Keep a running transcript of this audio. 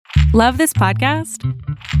Love this podcast?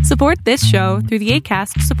 Support this show through the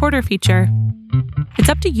Acast supporter feature. It's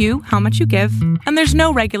up to you how much you give, and there's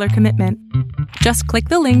no regular commitment. Just click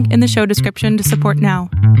the link in the show description to support now.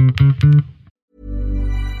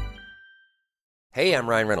 Hey, I'm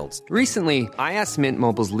Ryan Reynolds. Recently, I asked Mint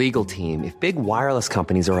Mobile's legal team if big wireless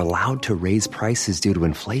companies are allowed to raise prices due to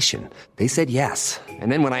inflation. They said yes.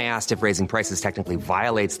 And then when I asked if raising prices technically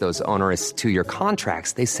violates those onerous two-year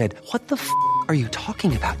contracts, they said, "What the f*** are you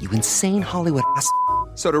talking about, you insane Hollywood ass?"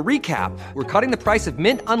 So to recap, we're cutting the price of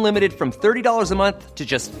Mint Unlimited from $30 a month to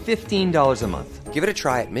just $15 a month. Give it a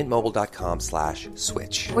try at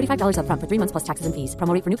mintmobile.com/switch. $45 up front for 3 months plus taxes and fees.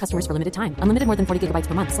 Promo rate for new customers for limited time. Unlimited more than 40 gigabytes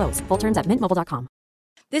per month. Slows full terms at mintmobile.com.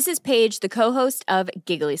 This is Paige, the co-host of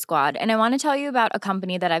Giggly Squad, and I want to tell you about a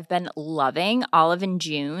company that I've been loving, Olive &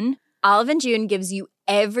 June. Olive & June gives you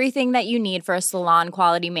everything that you need for a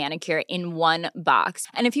salon-quality manicure in one box.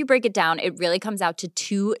 And if you break it down, it really comes out to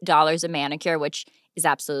 $2 a manicure, which is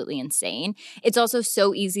absolutely insane. It's also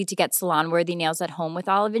so easy to get salon-worthy nails at home with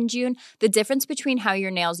Olive & June. The difference between how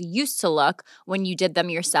your nails used to look when you did them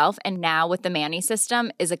yourself and now with the Mani system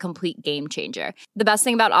is a complete game changer. The best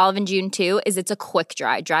thing about Olive & June, too, is it's a quick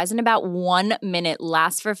dry. Dries in about 1 minute,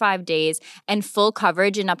 lasts for 5 days, and full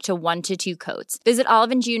coverage in up to 1 to 2 coats. Visit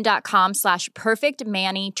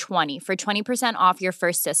oliveandjune.com/perfectmani20 for 20% off your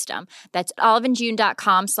first system. That's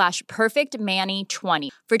oliveandjune.com/perfectmani20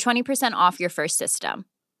 for 20% off your first system.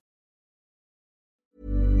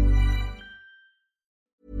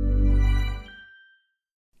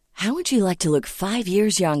 How would you like to look 5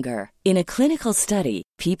 years younger? In a clinical study,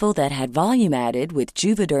 people that had volume added with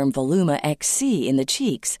Juvederm Voluma XC in the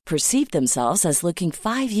cheeks perceived themselves as looking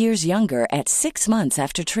 5 years younger at 6 months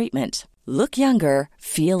after treatment. Look younger,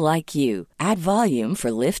 feel like you. Add volume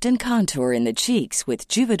for lift and contour in the cheeks with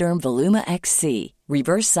Juvederm Voluma XC.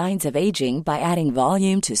 Reverse signs of aging by adding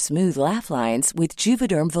volume to smooth laugh lines with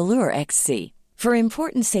Juvederm Volure XC. For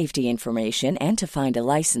important safety information and to find a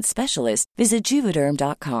licensed specialist, visit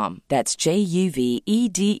Juvederm.com. That's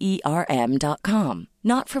JUVEDERM.com.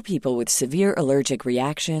 Not for people with severe allergic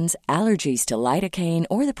reactions, allergies to lidocaine,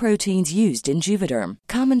 or the proteins used in Juvederm.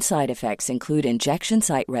 Common side effects include injection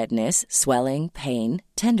site redness, swelling, pain,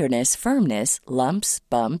 tenderness, firmness, lumps,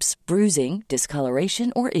 bumps, bruising,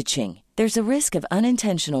 discoloration, or itching. There's a risk of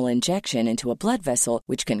unintentional injection into a blood vessel,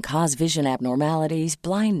 which can cause vision abnormalities,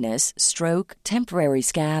 blindness, stroke, temporary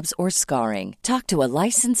scabs, or scarring. Talk to a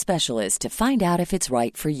licensed specialist to find out if it's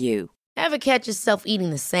right for you. Ever catch yourself eating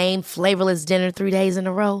the same flavorless dinner 3 days in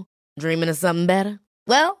a row? Dreaming of something better?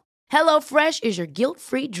 Well, HelloFresh is your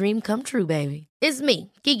guilt-free dream come true, baby. It's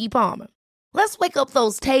me, Keke Palmer. Let's wake up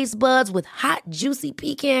those taste buds with hot, juicy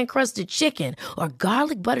pecan-crusted chicken or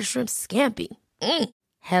garlic butter shrimp scampi.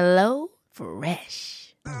 Hello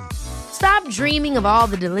Fresh. Stop dreaming of all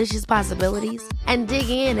the delicious possibilities and dig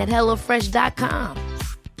in at HelloFresh.com.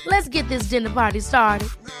 Let's get this dinner party started.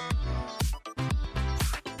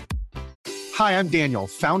 Hi, I'm Daniel,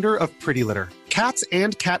 founder of Pretty Litter. Cats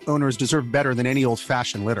and cat owners deserve better than any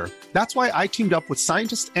old-fashioned litter. That's why I teamed up with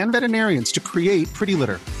scientists and veterinarians to create Pretty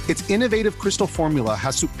Litter. Its innovative crystal formula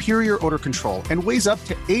has superior odor control and weighs up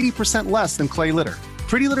to 80% less than clay litter.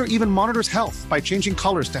 Pretty Litter even monitors health by changing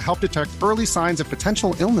colors to help detect early signs of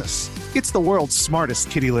potential illness. It's the world's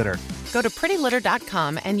smartest kitty litter. Go to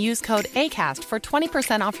prettylitter.com and use code ACAST for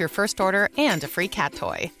 20% off your first order and a free cat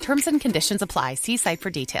toy. Terms and conditions apply. See site for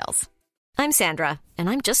details. I'm Sandra, and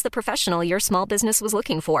I'm just the professional your small business was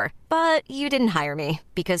looking for. But you didn't hire me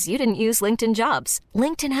because you didn't use LinkedIn Jobs.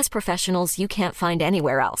 LinkedIn has professionals you can't find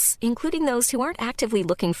anywhere else, including those who aren't actively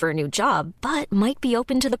looking for a new job, but might be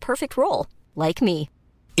open to the perfect role, like me.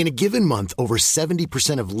 In a given month, over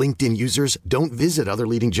 70% of LinkedIn users don't visit other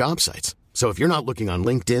leading job sites. So if you're not looking on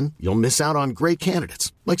LinkedIn, you'll miss out on great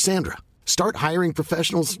candidates like Sandra. Start hiring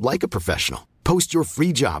professionals like a professional. Post your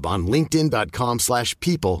free job on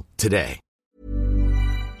linkedin.com/people today.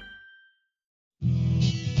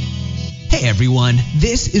 Hey everyone,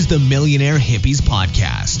 this is the Millionaire Hippies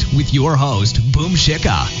Podcast with your host, Boom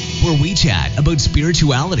Shikha, where we chat about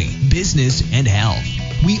spirituality, business, and health.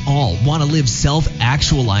 We all want to live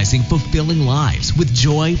self-actualizing, fulfilling lives with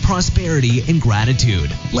joy, prosperity, and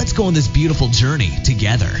gratitude. Let's go on this beautiful journey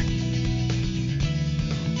together.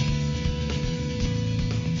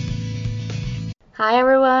 Hi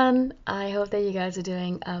everyone, I hope that you guys are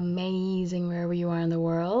doing amazing wherever you are in the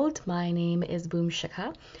world. My name is Boom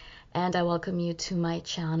Shikha and I welcome you to my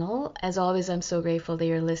channel. As always, I'm so grateful that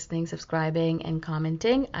you're listening, subscribing, and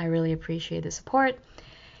commenting. I really appreciate the support.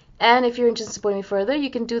 And if you're interested in supporting me further,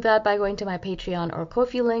 you can do that by going to my Patreon or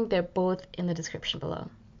Ko-fi link. They're both in the description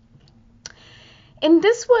below. In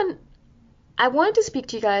this one, I wanted to speak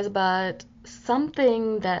to you guys about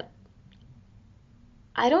something that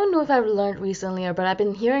I don't know if I've learned recently, but I've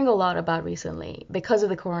been hearing a lot about recently because of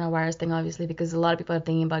the coronavirus thing, obviously, because a lot of people are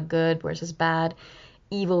thinking about good versus bad,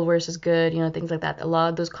 evil versus good, things like that. A lot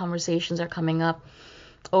of those conversations are coming up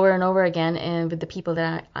over and over again, and with the people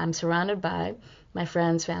that I'm surrounded by, my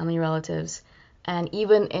friends, family, relatives, and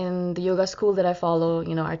even in the yoga school that I follow,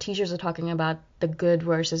 our teachers are talking about the good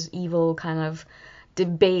versus evil kind of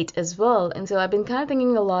debate as well. And so I've been kind of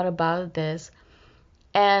thinking a lot about this.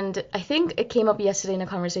 And I think it came up yesterday in a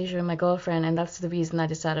conversation with my girlfriend, and that's the reason I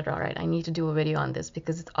decided, all right, I need to do a video on this,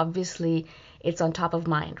 because it's on top of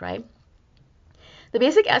mind, right? The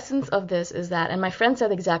basic essence of this is that, and my friend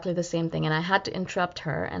said exactly the same thing, and I had to interrupt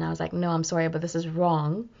her, and I was like, no, I'm sorry, but this is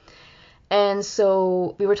wrong. And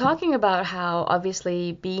so we were talking about how,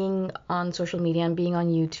 obviously, being on social media and being on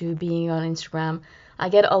YouTube, being on Instagram, I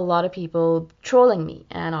get a lot of people trolling me,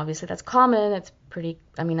 and obviously that's common. It's pretty,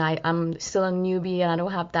 I'm still a newbie, and I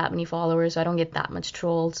don't have that many followers, so I don't get that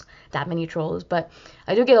many trolls, but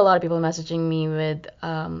I do get a lot of people messaging me with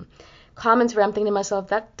comments where I'm thinking to myself,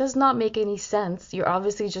 that does not make any sense. You're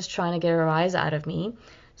obviously just trying to get a rise out of me,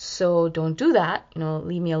 so don't do that.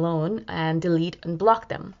 Leave me alone, and delete and block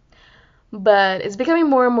them. But it's becoming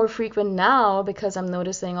more and more frequent now, because I'm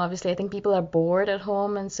noticing, obviously, I think people are bored at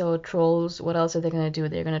home, and so trolls, what else are they going to do?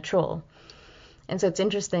 They're going to troll. And so it's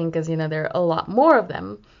interesting because, there are a lot more of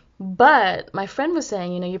them. But my friend was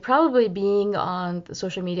saying, you're probably being on the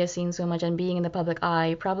social media scene so much and being in the public eye,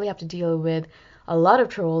 you probably have to deal with a lot of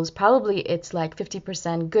trolls. Probably it's like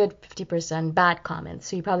 50% good, 50% bad comments.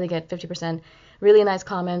 So you probably get 50% really nice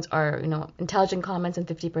comments or, intelligent comments, and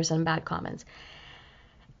 50% bad comments.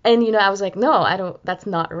 And, I was like, no, that's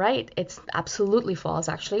not right. It's absolutely false,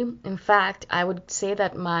 actually. In fact, I would say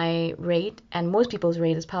that my rate, and most people's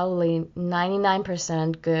rate, is probably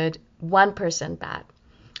 99% good, 1% bad.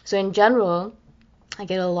 So in general, I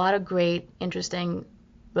get a lot of great, interesting,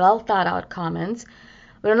 well thought out comments,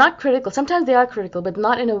 but are not critical. Sometimes they are critical, but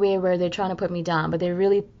not in a way where they're trying to put me down, but they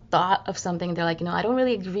really thought of something. They're like, I don't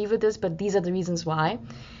really agree with this, but these are the reasons why.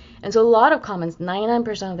 And so a lot of comments,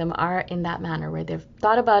 99% of them, are in that manner, where they've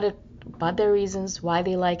thought about it, about their reasons, why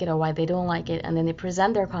they like it or why they don't like it, and then they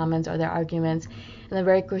present their comments or their arguments in a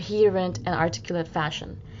very coherent and articulate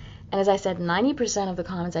fashion. And as I said, 90% of the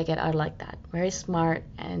comments I get are like that, very smart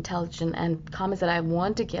and intelligent, and comments that I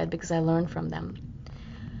want to get because I learn from them.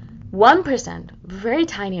 1%, very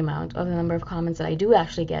tiny amount of the number of comments that I do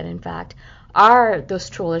actually get, in fact, are those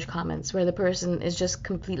trollish comments where the person is just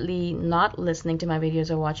completely not listening to my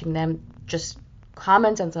videos or watching them, just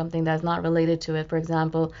comments on something that's not related to it. For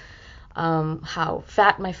example, how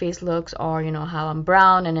fat my face looks, or how I'm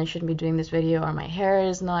brown and I shouldn't be doing this video, or my hair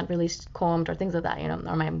is not really combed, or things like that,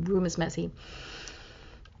 or my room is messy.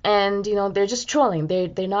 And they're just trolling.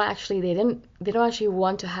 They're not actually, they don't actually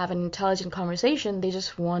want to have an intelligent conversation. They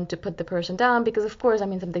just want to put the person down because, of course,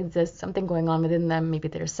 there's something going on within them. Maybe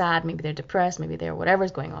they're sad, maybe they're depressed, maybe they're whatever's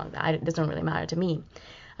going on. It doesn't really matter to me.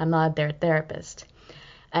 I'm not their therapist,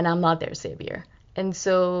 and I'm not their savior. And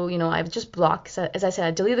so I've just blocked. So, as I said,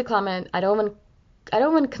 I delete the comment. I don't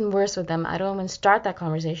even converse with them. I don't even start that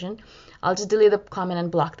conversation. I'll just delete the comment and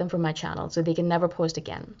block them from my channel so they can never post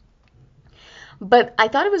again. But I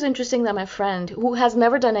thought it was interesting that my friend, who has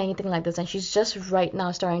never done anything like this, and she's just right now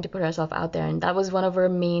starting to put herself out there, and that was one of her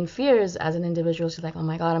main fears as an individual. She's like, oh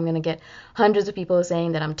my God, I'm going to get hundreds of people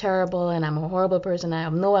saying that I'm terrible and I'm a horrible person. I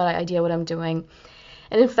have no idea what I'm doing.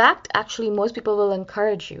 And in fact, actually, most people will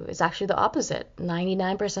encourage you. It's actually the opposite.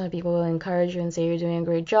 99% of people will encourage you and say you're doing a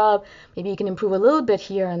great job. Maybe you can improve a little bit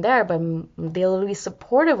here and there, but they'll be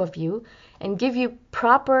supportive of you and give you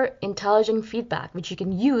proper, intelligent feedback, which you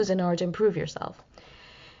can use in order to improve yourself.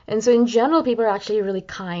 And so in general, people are actually really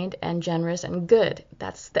kind and generous and good.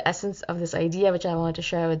 That's the essence of this idea, which I wanted to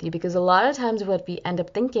share with you, because a lot of times what we end up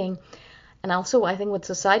thinking, and also I think what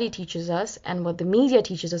society teaches us and what the media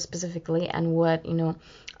teaches us specifically, and what,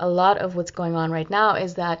 a lot of what's going on right now,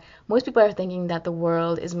 is that most people are thinking that the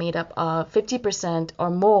world is made up of 50% or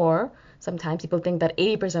more. Sometimes people think that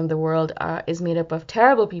 80% of the world is made up of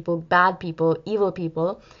terrible people, bad people, evil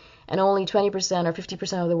people, and only 20% or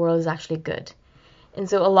 50% of the world is actually good. And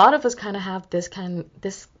so a lot of us kind of have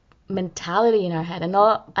this mentality in our head. And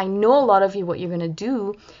I know a lot of you, what you're going to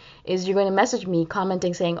do is you're going to message me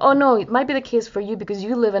commenting saying, oh no, it might be the case for you because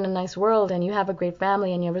you live in a nice world and you have a great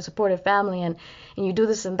family and you have a supportive family and you do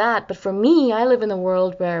this and that. But for me, I live in a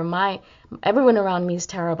world where everyone around me is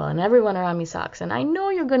terrible and everyone around me sucks. And I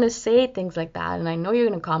know you're going to say things like that, and I know you're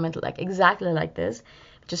going to comment exactly like this,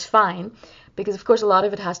 which is fine, because of course a lot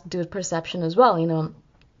of it has to do with perception as well.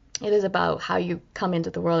 It is about how you come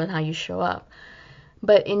into the world and how you show up.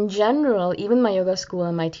 But in general, even my yoga school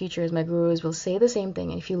and my teachers, my gurus will say the same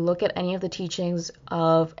thing. If you look at any of the teachings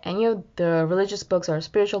of any of the religious books or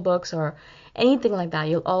spiritual books or anything like that,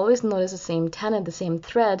 you'll always notice the same tenet, the same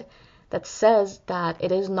thread that says that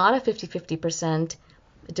it is not a 50-50%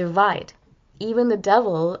 divide. Even the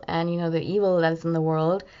devil and, the evil that is in the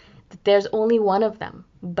world, there's only one of them.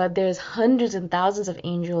 But there's hundreds and thousands of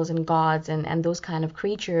angels and gods and those kind of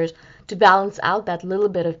creatures to balance out that little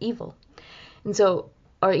bit of evil. And so,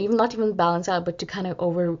 or even not even balance out, but to kind of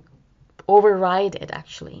override it,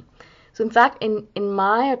 actually. So in fact, in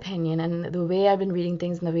my opinion, and the way I've been reading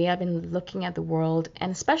things and the way I've been looking at the world,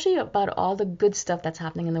 and especially about all the good stuff that's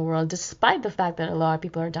happening in the world, despite the fact that a lot of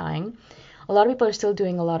people are dying, a lot of people are still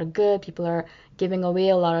doing a lot of good. People are giving away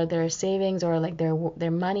a lot of their savings or like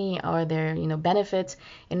their money or their benefits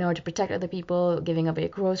in order to protect other people, giving away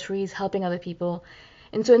groceries, helping other people.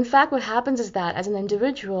 And so in fact what happens is that as an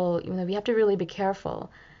individual, we have to really be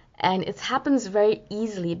careful. And it happens very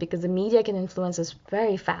easily because the media can influence us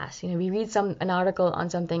very fast. We read an article on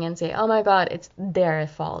something and say, oh my God, it's their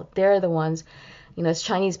fault. They're the ones, it's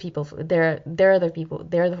Chinese people. They're the people.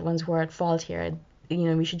 They're the ones who are at fault here.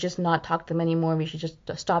 We should just not talk to them anymore. We should just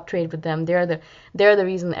stop trade with them. They're the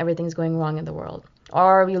reason everything's going wrong in the world.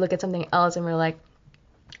 Or we look at something else and we're like,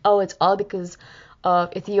 oh, it's all because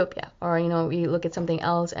of Ethiopia, or we look at something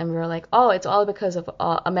else and we're like, oh, it's all because of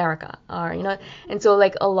America, or and so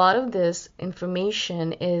like a lot of this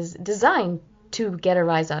information is designed to get a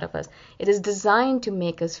rise out of us. It is designed to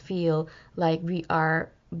make us feel like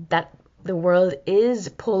that the world is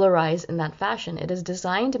polarized in that fashion. It is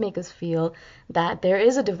designed to make us feel that there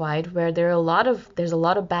is a divide where there's a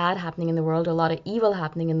lot of bad happening in the world, a lot of evil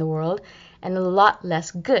happening in the world, and a lot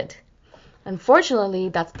less good. Unfortunately,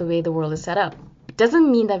 that's the way the world is set up. It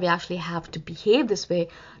doesn't mean that we actually have to behave this way.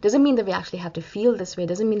 It doesn't mean that we actually have to feel this way. It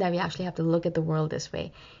doesn't mean that we actually have to look at the world this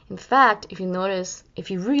way. In fact, if you notice,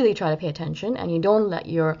 if you really try to pay attention and you don't let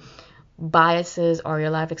your biases or your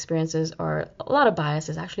life experiences, or a lot of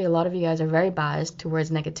biases, actually a lot of you guys are very biased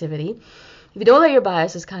towards negativity. If you don't let your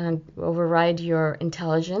biases kind of override your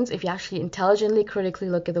intelligence, if you actually intelligently, critically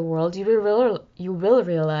look at the world, you will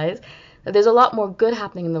realize that there's a lot more good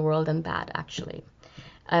happening in the world than bad, actually.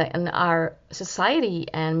 And our society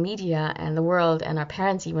and media and the world and our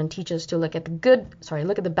parents even teach us to look at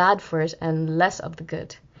the bad first and less of the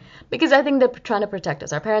good. Because I think they're trying to protect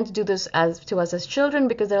us. Our parents do this to us as children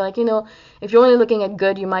because they're like, if you're only looking at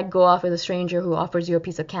good, you might go off with a stranger who offers you a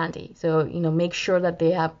piece of candy. So, make sure that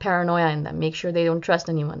they have paranoia in them. Make sure they don't trust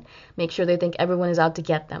anyone. Make sure they think everyone is out to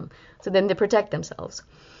get them. So then they protect themselves.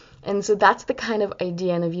 And so that's the kind of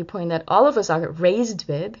idea and a viewpoint that all of us are raised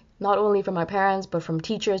with, not only from our parents, but from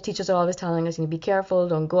teachers. Teachers are always telling us, be careful,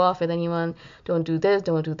 don't go off with anyone, don't do this,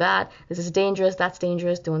 don't do that. This is dangerous, that's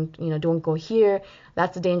dangerous, don't go here.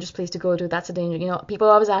 That's a dangerous place to go to, that's a danger. People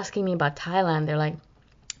are always asking me about Thailand. They're like,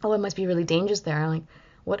 oh, it must be really dangerous there. I'm like,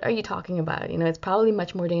 what are you talking about? It's probably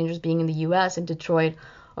much more dangerous being in the US, in Detroit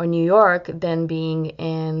or New York, than being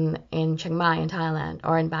in Chiang Mai in Thailand,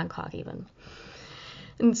 or in Bangkok even.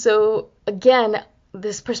 And so, again,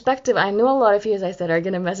 this perspective, I know a lot of you, as I said, are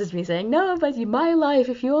going to message me saying, no, but my life,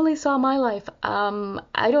 if you only saw my life.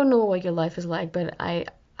 I don't know what your life is like, but I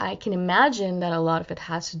can imagine that a lot of it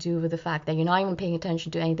has to do with the fact that you're not even paying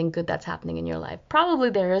attention to anything good that's happening in your life.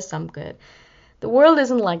 Probably there is some good. The world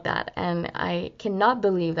isn't like that, and I cannot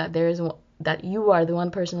believe that that you are the one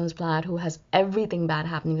person on this planet who has everything bad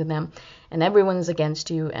happening to them, and everyone's against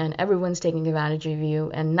you, and everyone's taking advantage of you,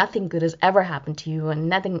 and nothing good has ever happened to you, and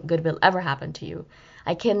nothing good will ever happen to you.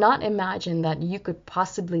 I cannot imagine that you could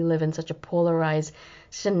possibly live in such a polarized,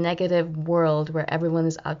 such a negative world where everyone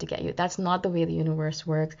is out to get you. That's not the way the universe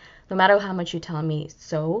works, no matter how much you tell me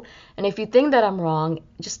so. And if you think that I'm wrong,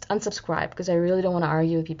 just unsubscribe, because I really don't want to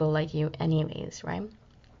argue with people like you anyways, right?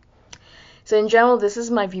 So in general, this is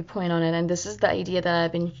my viewpoint on it, and this is the idea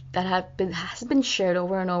that has been shared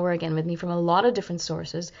over and over again with me from a lot of different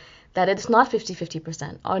sources, that it's not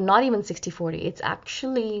 50-50%, or not even 60-40. It's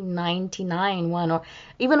actually 99-1, or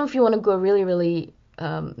even if you want to go really, really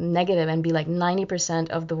negative and be like 90%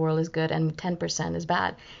 of the world is good and 10% is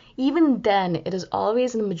bad. Even then, it is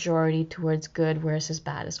always in the majority towards good versus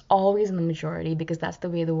bad. It's always in the majority because that's the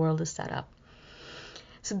way the world is set up.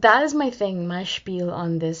 So that is my thing, my spiel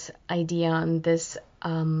on this idea, on this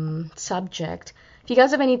subject. If you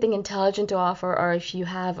guys have anything intelligent to offer, or if you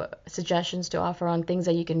have suggestions to offer on things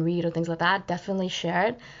that you can read or things like that, definitely share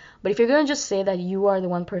it. But if you're going to just say that you are the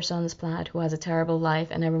one person on this planet who has a terrible life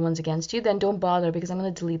and everyone's against you, then don't bother, because I'm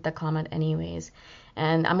going to delete that comment anyways.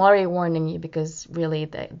 And I'm already warning you, because really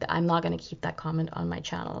I'm not going to keep that comment on my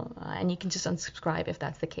channel. And you can just unsubscribe if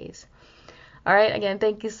that's the case. All right, again,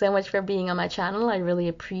 thank you so much for being on my channel. I really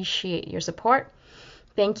appreciate your support.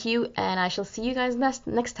 Thank you, and I shall see you guys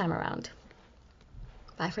next time around.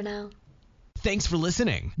 Bye for now. Thanks for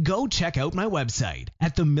listening. Go check out my website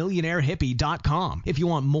at themillionairehippie.com if you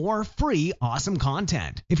want more free, awesome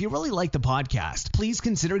content. If you really like the podcast, please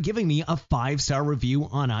consider giving me a 5-star review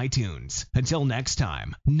on iTunes. Until next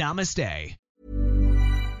time, namaste.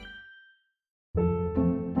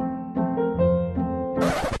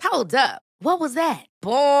 Hold up. What was that?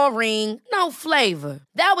 Boring. No flavor.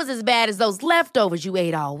 That was as bad as those leftovers you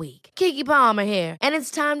ate all week. Keke Palmer here, and it's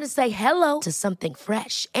time to say hello to something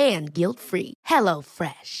fresh and guilt-free. Hello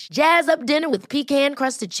Fresh. Jazz up dinner with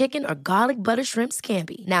pecan-crusted chicken or garlic butter shrimp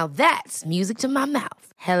scampi. Now that's music to my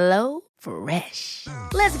mouth. Hello Fresh.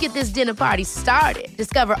 Let's get this dinner party started.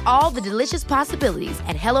 Discover all the delicious possibilities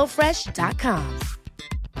at HelloFresh.com.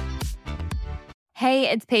 Hey,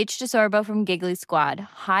 it's Paige DeSorbo from Giggly Squad.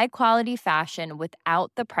 High quality fashion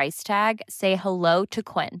without the price tag. Say hello to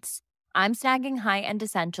Quince. I'm snagging high-end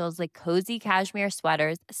essentials like cozy cashmere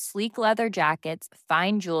sweaters, sleek leather jackets,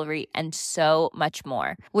 fine jewelry, and so much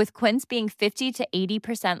more. With Quince being 50 to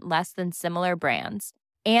 80% less than similar brands.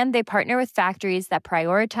 And they partner with factories that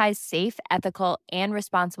prioritize safe, ethical, and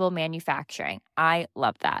responsible manufacturing. I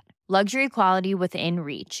love that. Luxury quality within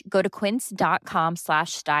reach. Go to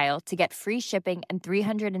quince.com/style to get free shipping and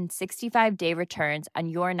 365-day returns on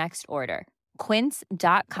your next order.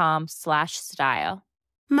 Quince.com/style.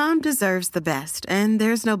 Mom deserves the best, and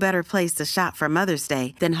there's no better place to shop for Mother's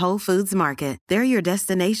Day than Whole Foods Market. They're your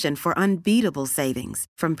destination for unbeatable savings,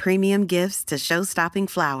 from premium gifts to show-stopping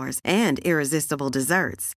flowers and irresistible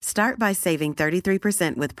desserts. Start by saving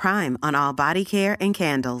 33% with Prime on all body care and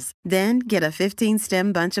candles. Then get a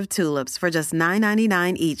 15-stem bunch of tulips for just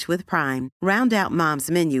 $9.99 each with Prime. Round out Mom's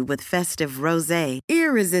menu with festive rosé,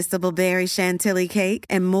 irresistible berry chantilly cake,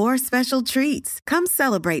 and more special treats. Come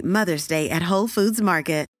celebrate Mother's Day at Whole Foods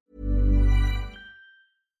Market.